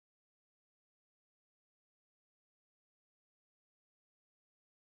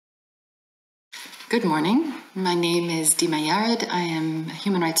Good morning. My name is Dima Yared. I am a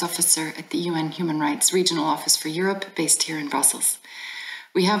Human Rights Officer at the UN Human Rights Regional Office for Europe, based here in Brussels.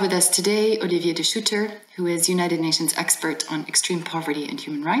 We have with us today Olivier De Schutter, who is United Nations expert on extreme poverty and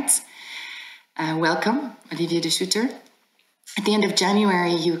human rights. Welcome, Olivier De Schutter. At the end of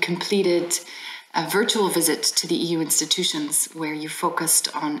January, you completed a virtual visit to the EU institutions where you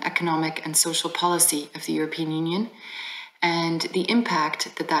focused on economic and social policy of the European Union and the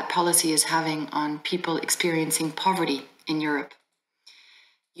impact that that policy is having on people experiencing poverty in Europe.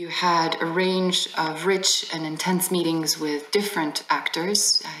 You had a range of rich and intense meetings with different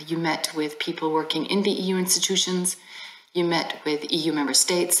actors. You met with people working in the EU institutions. You met with EU member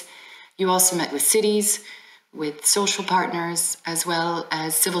states. You also met with cities, with social partners, as well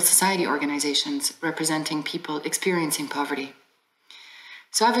as civil society organizations representing people experiencing poverty.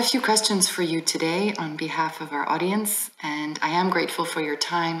 So I have a few questions for you today on behalf of our audience, and I am grateful for your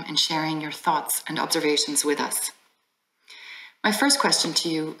time and sharing your thoughts and observations with us. My first question to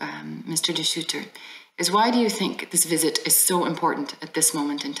you, Mr. De Schutter, is why do you think this visit is so important at this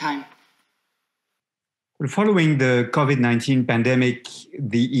moment in time? Well, following the COVID-19 pandemic,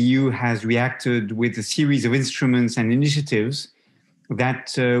 the EU has reacted with a series of instruments and initiatives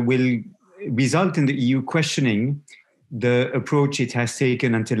that will result in the EU questioning the approach it has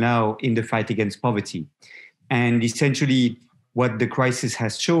taken until now in the fight against poverty. And essentially, what the crisis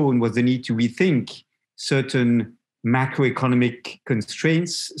has shown was the need to rethink certain macroeconomic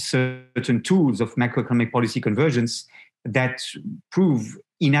constraints, certain tools of macroeconomic policy convergence that prove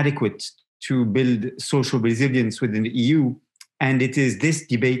inadequate to build social resilience within the EU. And it is this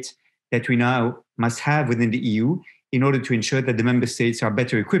debate that we now must have within the EU in order to ensure that the member states are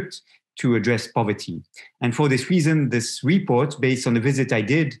better equipped to address poverty. And for this reason, this report, based on the visit I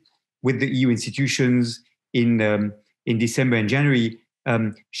did with the EU institutions in December and January,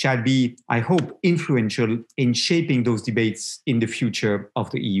 shall be, I hope, influential in shaping those debates in the future of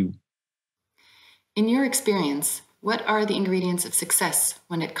the EU. In your experience, what are the ingredients of success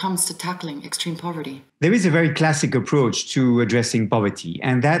when it comes to tackling extreme poverty? There is a very classic approach to addressing poverty,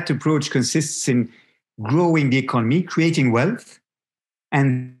 and that approach consists in growing the economy, creating wealth,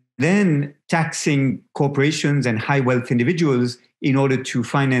 and then taxing corporations and high wealth individuals in order to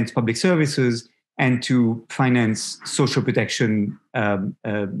finance public services and to finance social protection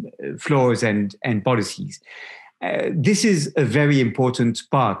floors and policies. This is a very important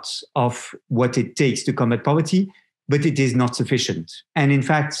part of what it takes to combat poverty, but it is not sufficient. And in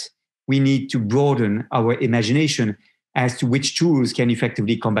fact, we need to broaden our imagination as to which tools can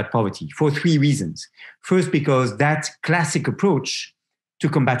effectively combat poverty for three reasons. First, because that classic approach to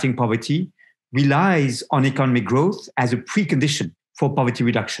combating poverty relies on economic growth as a precondition for poverty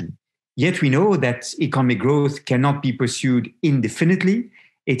reduction. Yet we know that economic growth cannot be pursued indefinitely.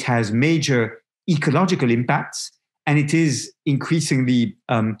 It has major ecological impacts, and it is increasingly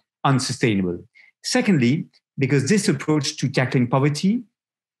unsustainable. Secondly, because this approach to tackling poverty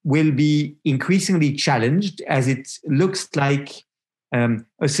will be increasingly challenged as it looks like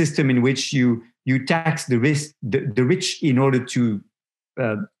a system in which you tax the rich in order to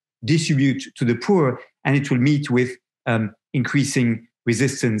distribute to the poor, and it will meet with increasing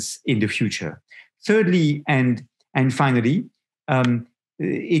resistance in the future. Thirdly, and finally,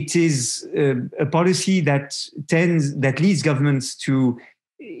 it is a policy that leads governments to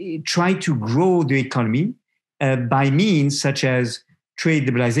try to grow the economy by means such as trade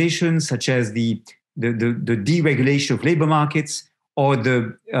liberalization, such as the deregulation of labor markets, or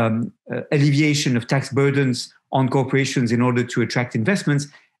the alleviation of tax burdens on corporations in order to attract investments.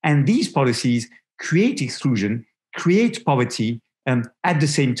 And these policies create exclusion, create poverty, at the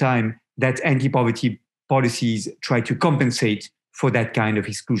same time that anti-poverty policies try to compensate for that kind of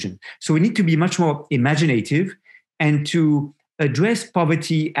exclusion. So we need to be much more imaginative and to address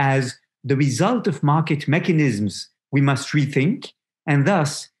poverty as the result of market mechanisms we must rethink, and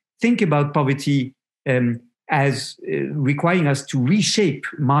thus think about poverty as requiring us to reshape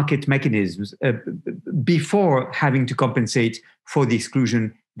market mechanisms before having to compensate for the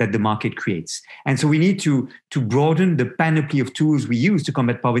exclusion that the market creates. And so we need to broaden the panoply of tools we use to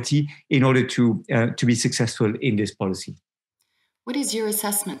combat poverty in order to be successful in this policy. What is your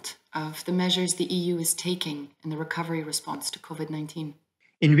assessment of the measures the EU is taking in the recovery response to COVID-19?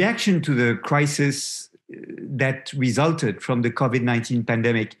 In reaction to the crisis that resulted from the COVID-19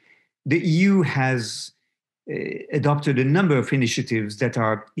 pandemic, the EU has adopted a number of initiatives that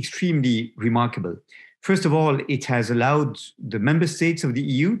are extremely remarkable. First of all, it has allowed the member states of the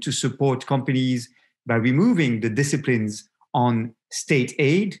EU to support companies by removing the disciplines on state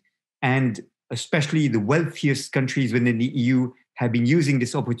aid, and especially the wealthiest countries within the EU have been using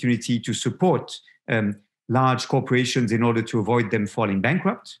this opportunity to support large corporations in order to avoid them falling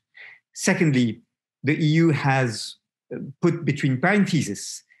bankrupt. Secondly, the EU has put between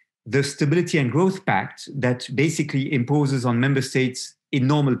parentheses the Stability and Growth Pact that basically imposes on member states in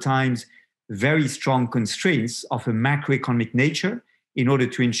normal times very strong constraints of a macroeconomic nature in order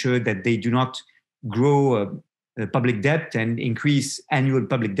to ensure that they do not grow public debt and increase annual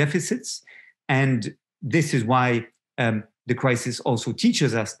public deficits. And this is why the crisis also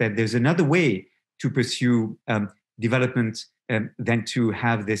teaches us that there's another way to pursue development than to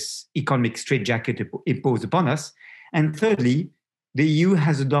have this economic straitjacket imposed upon us. And thirdly, the EU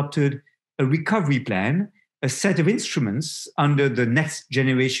has adopted a recovery plan, a set of instruments under the Next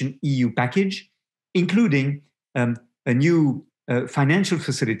Generation EU package, including a new financial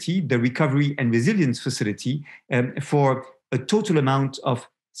facility, the Recovery and Resilience Facility, for a total amount of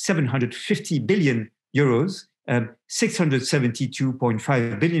 750 billion euros,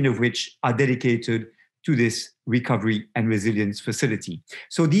 672.5 billion of which are dedicated to this Recovery and Resilience Facility.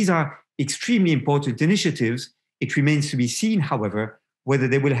 So these are extremely important initiatives. It remains to be seen, however, whether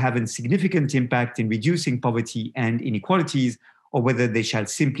they will have a significant impact in reducing poverty and inequalities, or whether they shall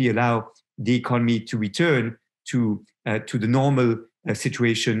simply allow the economy to return to the normal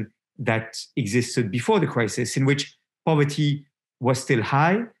situation that existed before the crisis, in which poverty was still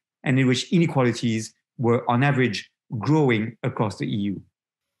high and in which inequalities were on average growing across the EU.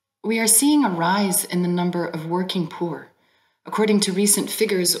 We are seeing a rise in the number of working poor. According to recent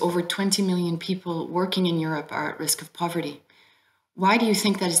figures, over 20 million people working in Europe are at risk of poverty. Why do you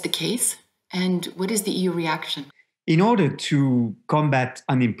think that is the case? And what is the EU reaction? In order to combat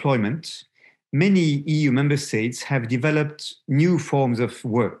unemployment, many EU member states have developed new forms of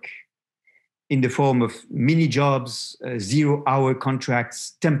work in the form of mini jobs, zero-hour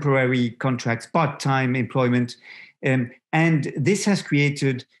contracts, temporary contracts, part-time employment. And this has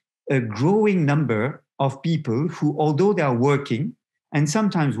created a growing number of people who, although they are working, and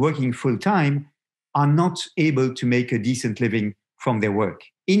sometimes working full-time, are not able to make a decent living from their work.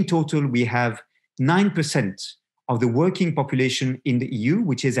 In total, we have 9% of the working population in the EU,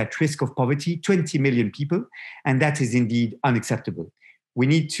 which is at risk of poverty, 20 million people, and that is indeed unacceptable. We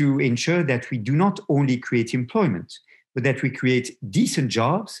need to ensure that we do not only create employment, but that we create decent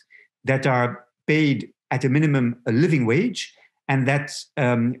jobs that are paid at a minimum a living wage, and that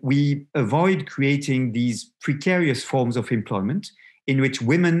we avoid creating these precarious forms of employment in which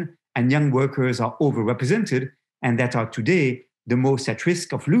women and young workers are overrepresented and that are today the most at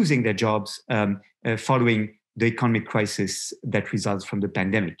risk of losing their jobs following the economic crisis that results from the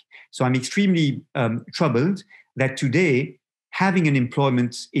pandemic. So I'm extremely troubled that today having an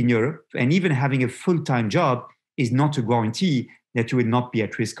employment in Europe and even having a full-time job is not a guarantee that you will not be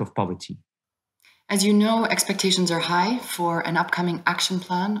at risk of poverty. As you know, expectations are high for an upcoming action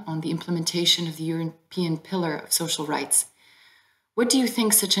plan on the implementation of the European Pillar of Social Rights. What do you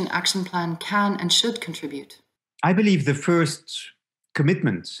think such an action plan can and should contribute? I believe the first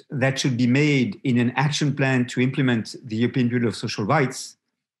commitment that should be made in an action plan to implement the European Pillar of Social Rights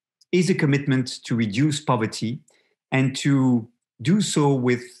is a commitment to reduce poverty and to do so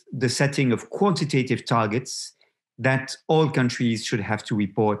with the setting of quantitative targets that all countries should have to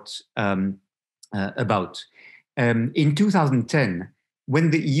report about. In 2010,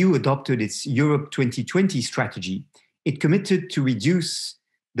 when the EU adopted its Europe 2020 strategy, it committed to reduce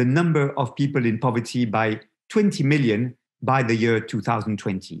the number of people in poverty by 20 million by the year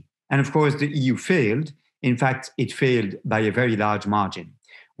 2020. And of course, the EU failed. In fact, it failed by a very large margin.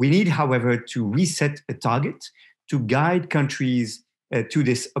 We need, however, to reset a target to guide countries to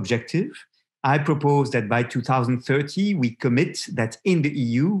this objective. I propose that by 2030, we commit that in the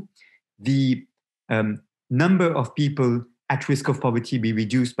EU, the number of people at risk of poverty be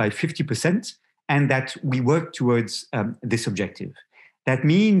reduced by 50%, and that we work towards this objective. That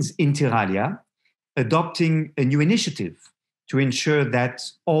means, inter alia, adopting a new initiative to ensure that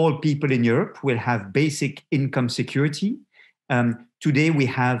all people in Europe will have basic income security. Today, we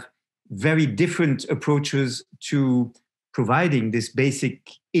have very different approaches to providing this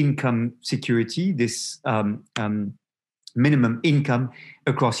basic income security, this minimum income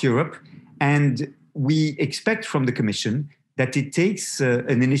across Europe. And we expect from the Commission that it takes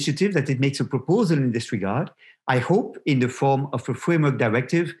an initiative, that it makes a proposal in this regard, I hope in the form of a framework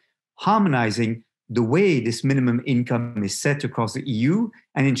directive harmonizing the way this minimum income is set across the EU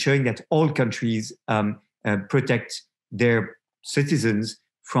and ensuring that all countries protect their citizens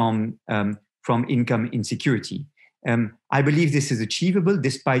from income insecurity. I believe this is achievable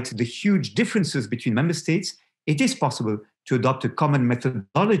despite the huge differences between member states. It is possible to adopt a common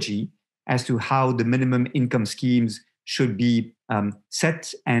methodology as to how the minimum income schemes should be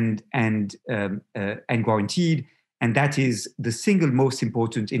set and guaranteed. And that is the single most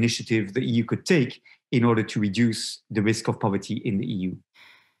important initiative the EU could take in order to reduce the risk of poverty in the EU.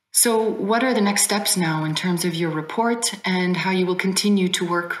 So what are the next steps now in terms of your report and how you will continue to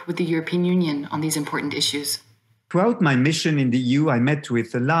work with the European Union on these important issues? Throughout my mission in the EU, I met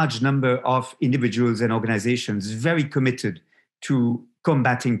with a large number of individuals and organizations very committed to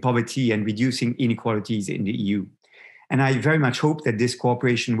combating poverty and reducing inequalities in the EU. And I very much hope that this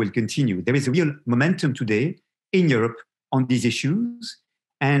cooperation will continue. There is a real momentum today in Europe on these issues.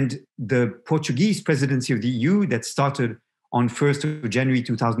 And the Portuguese presidency of the EU that started on 1st of January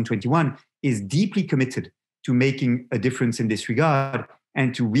 2021 is deeply committed to making a difference in this regard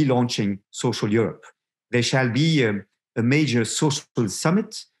and to relaunching social Europe. There shall be a major social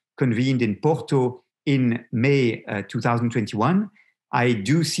summit convened in Porto in May 2021. I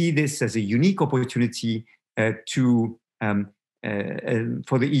do see this as a unique opportunity for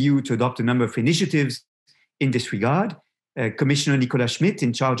the EU to adopt a number of initiatives in this regard. Commissioner Nicolas Schmit,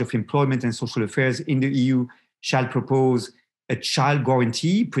 in charge of employment and social affairs in the EU, shall propose a child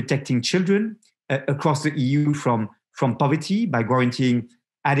guarantee protecting children across the EU from poverty by guaranteeing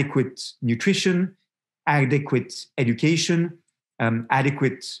adequate nutrition, adequate education,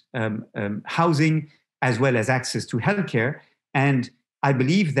 adequate housing, as well as access to healthcare. And I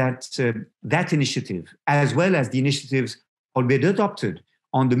believe that that initiative, as well as the initiatives already adopted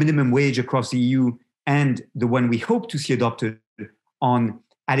on the minimum wage across the EU and the one we hope to see adopted on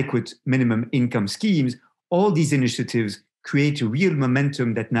adequate minimum income schemes, all these initiatives create a real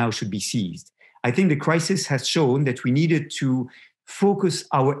momentum that now should be seized. I think the crisis has shown that we needed to focus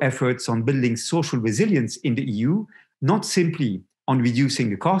our efforts on building social resilience in the EU, not simply on reducing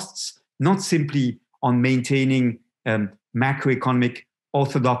the costs, not simply on maintaining macroeconomic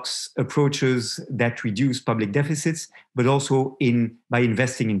orthodox approaches that reduce public deficits, but also by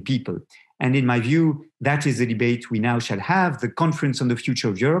investing in people. And in my view, that is the debate we now shall have. The conference on the future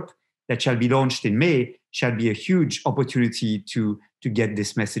of Europe that shall be launched in May shall be a huge opportunity to get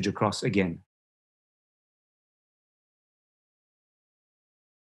this message across again.